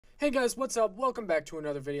Hey guys, what's up? Welcome back to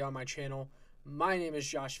another video on my channel. My name is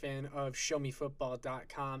Josh Fan of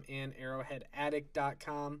ShowMeFootball.com and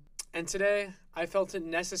ArrowheadAddict.com. And today, I felt it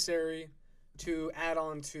necessary to add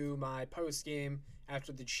on to my post game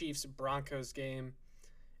after the Chiefs-Broncos game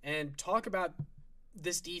and talk about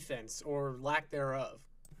this defense, or lack thereof.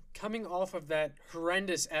 Coming off of that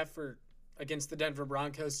horrendous effort against the Denver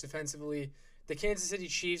Broncos defensively, the Kansas City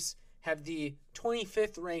Chiefs have the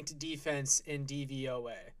 25th ranked defense in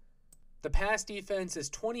DVOA. The pass defense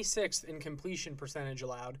is 26th in completion percentage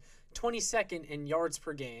allowed, 22nd in yards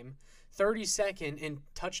per game, 32nd in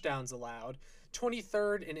touchdowns allowed,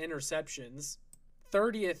 23rd in interceptions,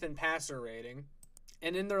 30th in passer rating,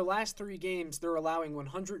 and in their last 3 games, they're allowing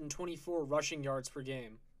 124 rushing yards per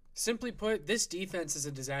game. Simply put, this defense is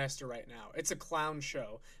a disaster right now. It's a clown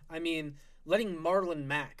show. I mean, letting Marlon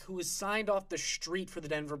Mack, who was signed off the street for the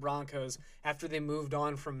Denver Broncos after they moved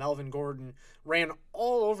on from Melvin Gordon, ran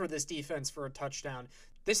all over this defense for a touchdown.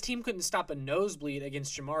 This team couldn't stop a nosebleed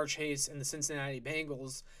against Jamar Chase and the Cincinnati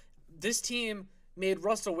Bengals. This team made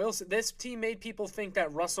people think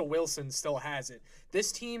that Russell Wilson still has it.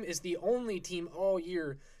 This team is the only team all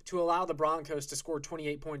year to allow the Broncos to score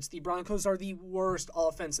 28 points. The Broncos are the worst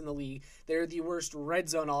offense in the league. They're the worst red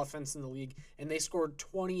zone offense in the league, and they scored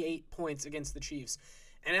 28 points against the Chiefs.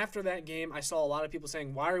 And after that game, I saw a lot of people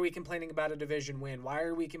saying, why are we complaining about a division win? Why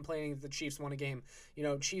are we complaining that the Chiefs won a game? You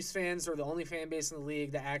know, Chiefs fans are the only fan base in the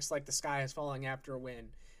league that acts like the sky is falling after a win.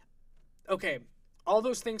 Okay, all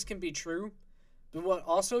those things can be true. But what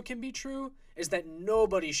also can be true is that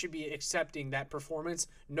nobody should be accepting that performance.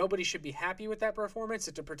 Nobody should be happy with that performance.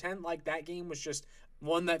 And to pretend like that game was just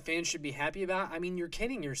one that fans should be happy about, I mean, you're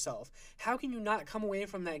kidding yourself. How can you not come away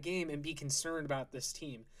from that game and be concerned about this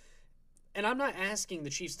team? And I'm not asking the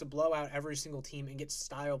Chiefs to blow out every single team and get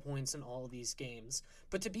style points in all of these games.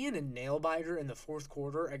 But to be in a nail-biter in the fourth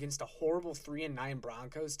quarter against a horrible 3-9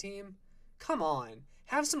 Broncos team? Come on.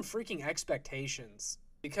 Have some freaking expectations.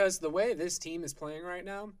 Because the way this team is playing right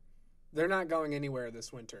now, they're not going anywhere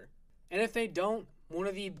this winter. And if they don't, one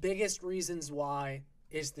of the biggest reasons why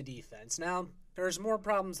is the defense. Now, there's more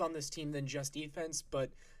problems on this team than just defense,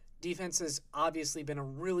 but defense has obviously been a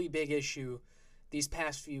really big issue these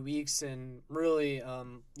past few weeks and really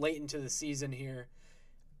late into the season here.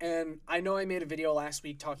 And I know I made a video last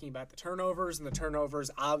week talking about the turnovers, and the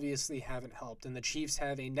turnovers obviously haven't helped. And the Chiefs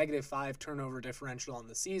have a -5 turnover differential on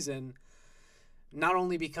the season. Not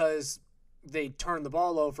only because they turn the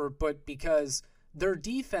ball over, but because their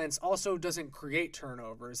defense also doesn't create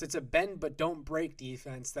turnovers. It's a bend but don't break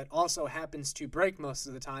defense that also happens to break most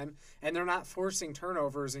of the time, and they're not forcing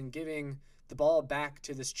turnovers and giving the ball back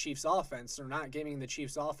to this Chiefs offense. They're not giving the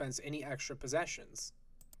Chiefs offense any extra possessions.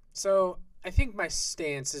 So I think my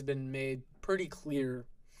stance has been made pretty clear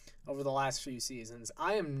over the last few seasons.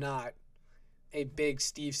 I am not a big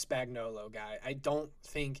Steve Spagnuolo guy. I don't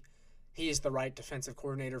think he is the right defensive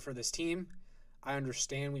coordinator for this team. I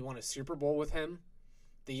understand we won a Super Bowl with him.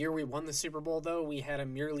 The year we won the Super Bowl, though, we had a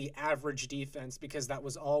merely average defense because that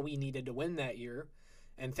was all we needed to win that year.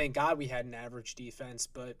 And thank God we had an average defense.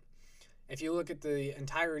 But if you look at the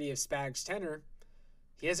entirety of Spag's tenure,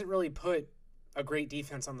 he hasn't really put a great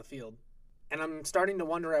defense on the field. And I'm starting to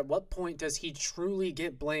wonder, at what point does he truly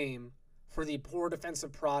get blame for the poor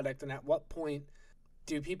defensive product, and at what point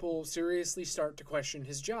do people seriously start to question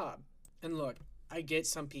his job? And look, I get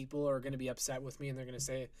some people are going to be upset with me and they're going to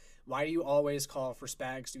say, why do you always call for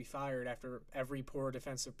Spags to be fired after every poor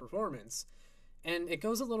defensive performance? And it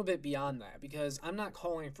goes a little bit beyond that, because I'm not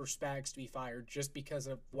calling for Spags to be fired just because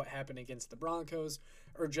of what happened against the Broncos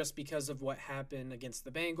or just because of what happened against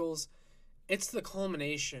the Bengals. It's the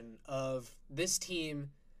culmination of this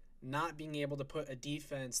team not being able to put a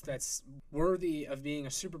defense that's worthy of being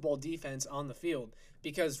a Super Bowl defense on the field.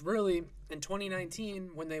 Because really, in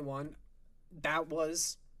 2019, when they won, that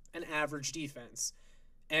was an average defense.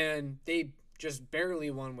 And they just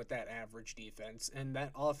barely won with that average defense. And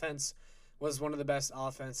that offense was one of the best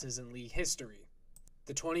offenses in league history.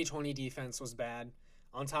 The 2020 defense was bad.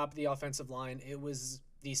 On top of the offensive line, it was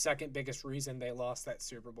the second biggest reason they lost that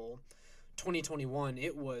Super Bowl. 2021,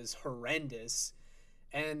 it was horrendous.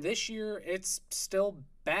 And this year, it's still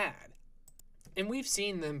bad. And we've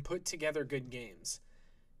seen them put together good games.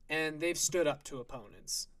 And they've stood up to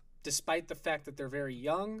opponents, despite the fact that they're very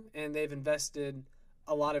young and they've invested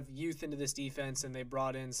a lot of youth into this defense and they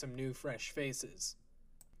brought in some new fresh faces.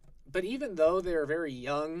 But even though they're very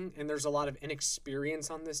young and there's a lot of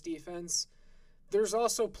inexperience on this defense, there's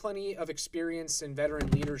also plenty of experience and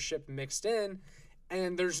veteran leadership mixed in,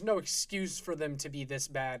 and there's no excuse for them to be this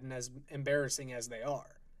bad and as embarrassing as they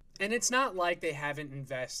are. And it's not like they haven't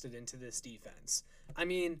invested into this defense. I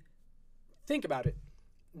mean, Think about it.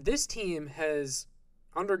 This team has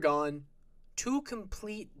undergone 2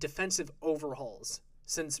 complete defensive overhauls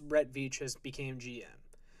since Brett Veach has became GM.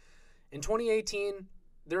 In 2018,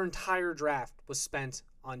 their entire draft was spent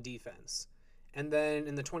on defense. And then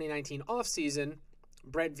in the 2019 offseason,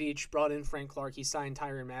 Brett Veach brought in Frank Clark. He signed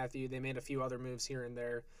Tyrann Mathieu. They made a few other moves here and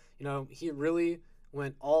there. He really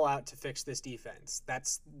went all out to fix this defense.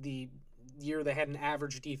 That's the year they had an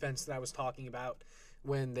average defense that I was talking about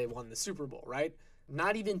when they won the Super Bowl, right?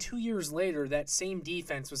 Not even 2 years later, that same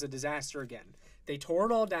defense was a disaster again. They tore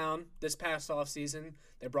it all down this past offseason.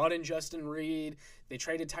 They brought in Justin Reed. They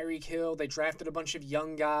traded Tyreek Hill. They drafted a bunch of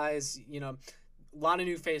young guys. A lot of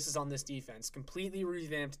new faces on this defense. Completely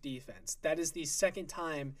revamped defense. That is the second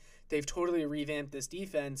time they've totally revamped this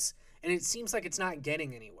defense, and it seems like it's not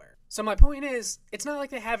getting anywhere. So my point is, it's not like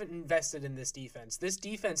they haven't invested in this defense. This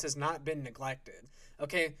defense has not been neglected,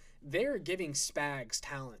 okay? They're giving Spags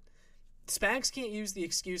talent. Spags can't use the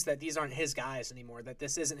excuse that these aren't his guys anymore, that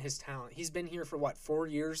this isn't his talent. He's been here for, 4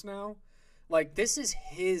 years now? Like, this is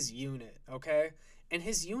his unit, okay? And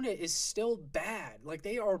his unit is still bad. Like,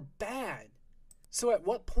 they are bad. So at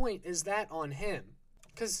what point is that on him?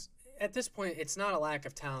 Because at this point, it's not a lack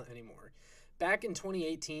of talent anymore. Back in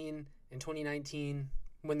 2018 and 2019,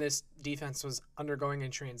 when this defense was undergoing a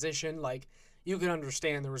transition, you could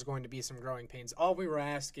understand there was going to be some growing pains. All we were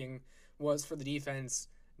asking was for the defense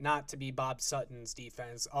not to be Bob Sutton's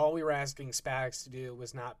defense. All we were asking Spags to do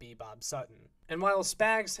was not be Bob Sutton. And while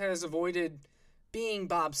Spags has avoided being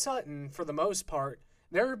Bob Sutton for the most part,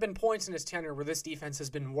 there have been points in his tenure where this defense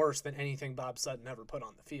has been worse than anything Bob Sutton ever put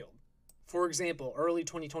on the field. For example, early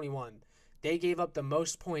 2021, they gave up the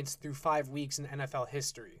most points through 5 weeks in NFL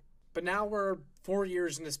history. But now we're 4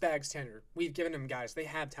 years into Spags' tenure. We've given him guys. They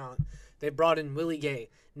have talent. They've brought in Willie Gay,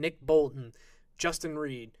 Nick Bolton, Justin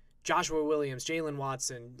Reed, Joshua Williams, Jalen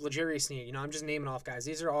Watson, L'Jarius Sneed. I'm just naming off guys.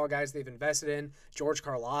 These are all guys they've invested in. George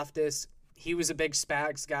Karlaftis. He was a big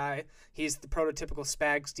Spags guy. He's the prototypical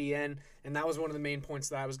Spags DN, and that was one of the main points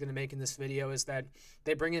that I was going to make in this video, is that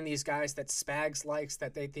they bring in these guys that Spags likes,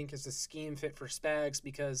 that they think is a scheme fit for Spags,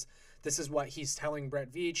 because this is what he's telling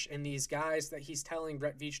Brett Veach, and these guys that he's telling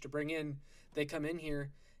Brett Veach to bring in, they come in here,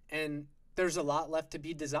 and there's a lot left to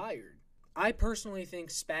be desired. I personally think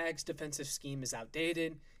Spags' defensive scheme is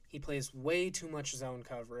outdated. He plays way too much zone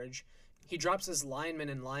coverage. He drops his linemen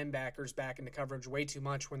and linebackers back into coverage way too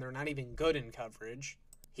much when they're not even good in coverage.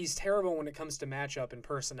 He's terrible when it comes to matchup and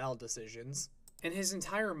personnel decisions. And his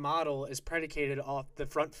entire model is predicated off the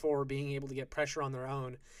front four being able to get pressure on their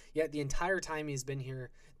own. Yet the entire time he's been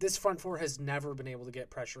here, this front four has never been able to get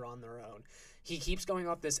pressure on their own. He keeps going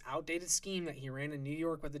off this outdated scheme that he ran in New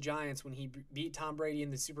York with the Giants when he beat Tom Brady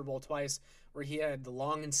in the Super Bowl twice, where he had the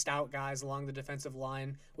long and stout guys along the defensive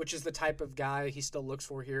line, which is the type of guy he still looks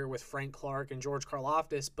for here with Frank Clark and George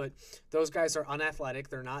Karlaftis, but those guys are unathletic.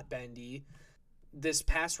 They're not bendy. This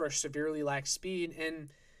pass rush severely lacks speed, and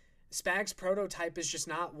Spags' prototype is just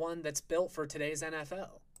not one that's built for today's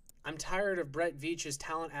NFL. I'm tired of Brett Veach's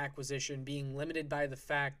talent acquisition being limited by the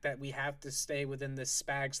fact that we have to stay within this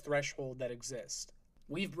Spags threshold that exists.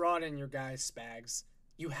 We've brought in your guys, Spags.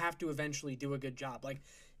 You have to eventually do a good job.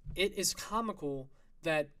 It is comical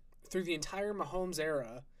that through the entire Mahomes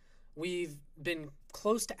era, we've been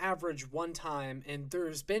close to average one time, and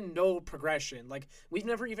there's been no progression. We've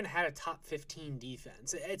never even had a top 15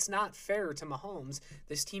 defense. It's not fair to Mahomes.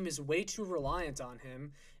 This team is way too reliant on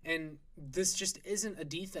him, and this just isn't a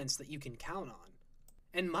defense that you can count on.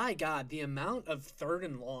 And my God, the amount of third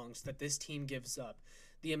and longs that this team gives up,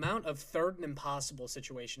 the amount of third and impossible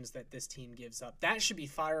situations that this team gives up, that should be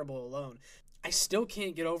fireable alone. I still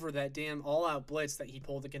can't get over that damn all-out blitz that he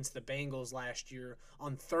pulled against the Bengals last year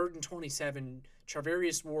on 3rd and 27,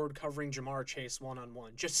 Charvarius Ward covering Jamar Chase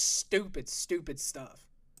one-on-one. Just stupid, stupid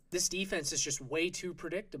stuff. This defense is just way too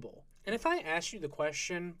predictable. And if I ask you the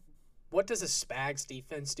question, what does a Spags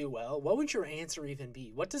defense do well? What would your answer even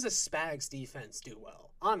be? What does a Spags defense do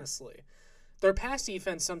well? Honestly. Their pass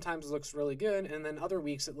defense sometimes looks really good, and then other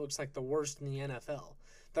weeks it looks like the worst in the NFL.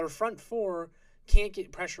 Their front four can't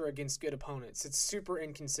get pressure against good opponents. It's super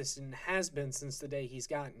inconsistent and has been since the day he's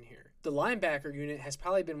gotten here. The linebacker unit has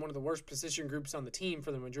probably been one of the worst position groups on the team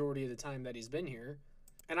for the majority of the time that he's been here.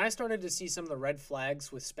 And I started to see some of the red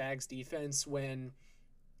flags with Spags' defense when,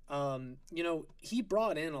 he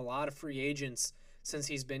brought in a lot of free agents since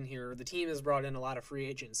he's been here. The team has brought in a lot of free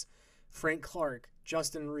agents. Frank Clark,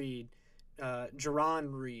 Justin Reed, Jerron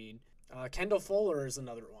Reed, Kendall Fuller is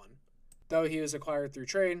another one. Though he was acquired through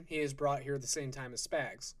trade, he is brought here at the same time as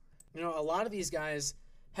Spags. A lot of these guys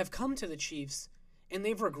have come to the Chiefs, and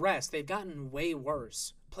they've regressed. They've gotten way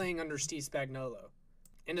worse playing under Steve Spagnuolo.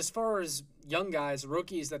 And as far as young guys,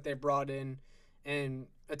 rookies that they brought in and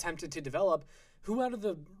attempted to develop, who out of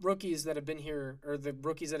the rookies that have been here, or the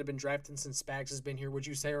rookies that have been drafted since Spags has been here, would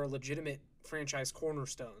you say are legitimate franchise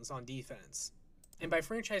cornerstones on defense? And by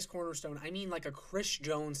franchise cornerstone, I mean like a Chris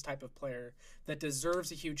Jones type of player that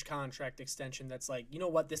deserves a huge contract extension that's like, you know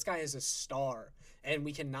what, this guy is a star, and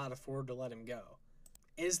we cannot afford to let him go.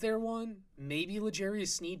 Is there one? Maybe L'Jarius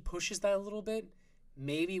Sneed pushes that a little bit.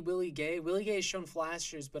 Maybe Willie Gay. Willie Gay has shown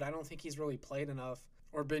flashes, but I don't think he's really played enough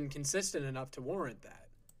or been consistent enough to warrant that.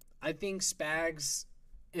 I think Spags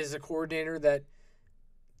is a coordinator that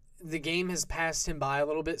the game has passed him by a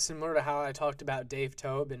little bit, similar to how I talked about Dave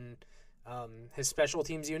Toub and his special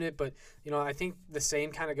teams unit. But, I think the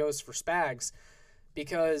same kind of goes for Spags,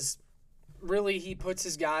 because really he puts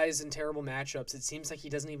his guys in terrible matchups. It seems like he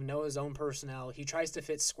doesn't even know his own personnel. He tries to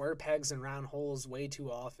fit square pegs in round holes way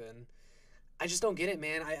too often. I just don't get it,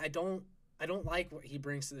 man. I don't like what he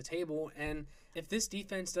brings to the table. And if this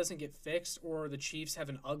defense doesn't get fixed, or the Chiefs have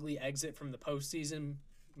an ugly exit from the postseason,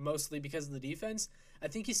 mostly because of the defense, I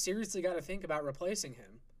think you seriously got to think about replacing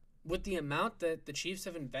him. With the amount that the Chiefs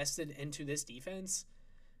have invested into this defense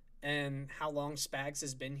and how long Spags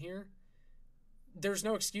has been here, there's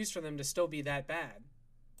no excuse for them to still be that bad.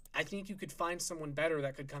 I think you could find someone better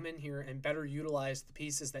that could come in here and better utilize the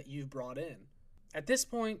pieces that you've brought in. At this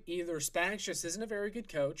point, either Spags just isn't a very good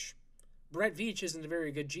coach, Brett Veach isn't a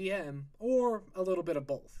very good GM, or a little bit of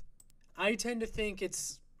both. I tend to think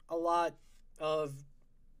it's a lot of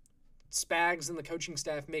Spags and the coaching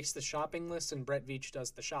staff makes the shopping list and Brett Veach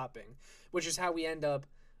does the shopping, which is how we end up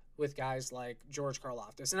with guys like George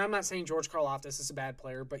Karlaftis. And I'm not saying George Karlaftis is a bad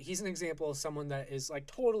player, but he's an example of someone that is like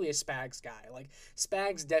totally a Spags guy. Like,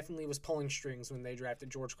 Spags definitely was pulling strings when they drafted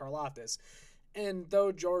George Karlaftis. And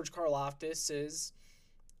though George Karlaftis is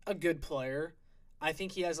a good player, I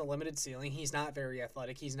think he has a limited ceiling. He's not very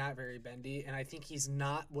athletic. He's not very bendy. And I think he's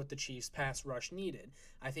not what the Chiefs pass rush needed.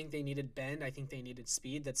 I think they needed bend. I think they needed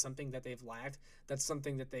speed. That's something that they've lacked. That's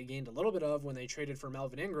something that they gained a little bit of when they traded for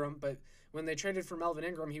Melvin Ingram. But when they traded for Melvin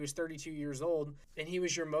Ingram, he was 32 years old, and he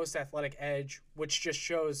was your most athletic edge, which just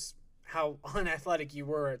shows how unathletic you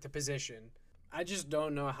were at the position. I just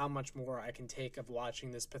don't know how much more I can take of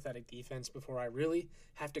watching this pathetic defense before I really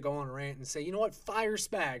have to go on a rant and say, you know what, fire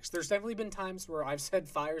Spags. There's definitely been times where I've said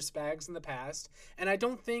fire Spags in the past, and I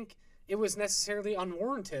don't think it was necessarily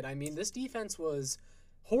unwarranted. I mean, this defense was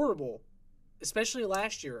horrible, especially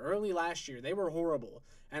early last year. They were horrible,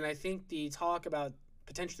 and I think the talk about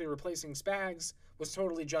potentially replacing Spags was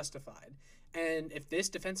totally justified. And if this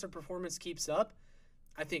defensive performance keeps up,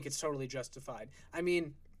 I think it's totally justified. I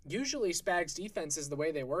mean, usually Spags defenses, the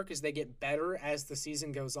way they work is they get better as the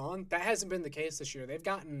season goes on. That hasn't been the case this year. They've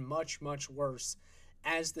gotten much, much worse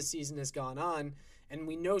as the season has gone on. And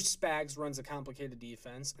we know Spags runs a complicated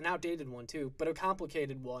defense, an outdated one too, but a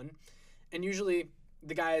complicated one. And usually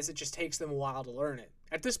the guys, it just takes them a while to learn it.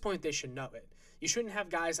 At this point, they should know it. You shouldn't have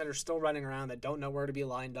guys that are still running around that don't know where to be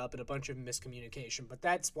lined up and a bunch of miscommunication. But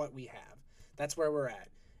that's what we have. That's where we're at.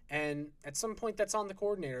 And at some point, that's on the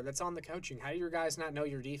coordinator. That's on the coaching. How do your guys not know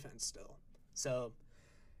your defense still? So,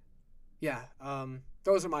 yeah,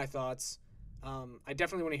 those are my thoughts. I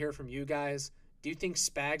definitely want to hear from you guys. Do you think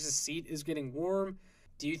Spags' seat is getting warm?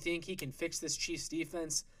 Do you think he can fix this Chiefs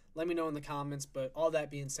defense? Let me know in the comments. But all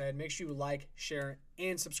that being said, make sure you like, share,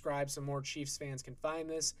 and subscribe so more Chiefs fans can find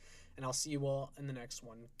this. And I'll see you all in the next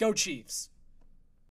one. Go Chiefs!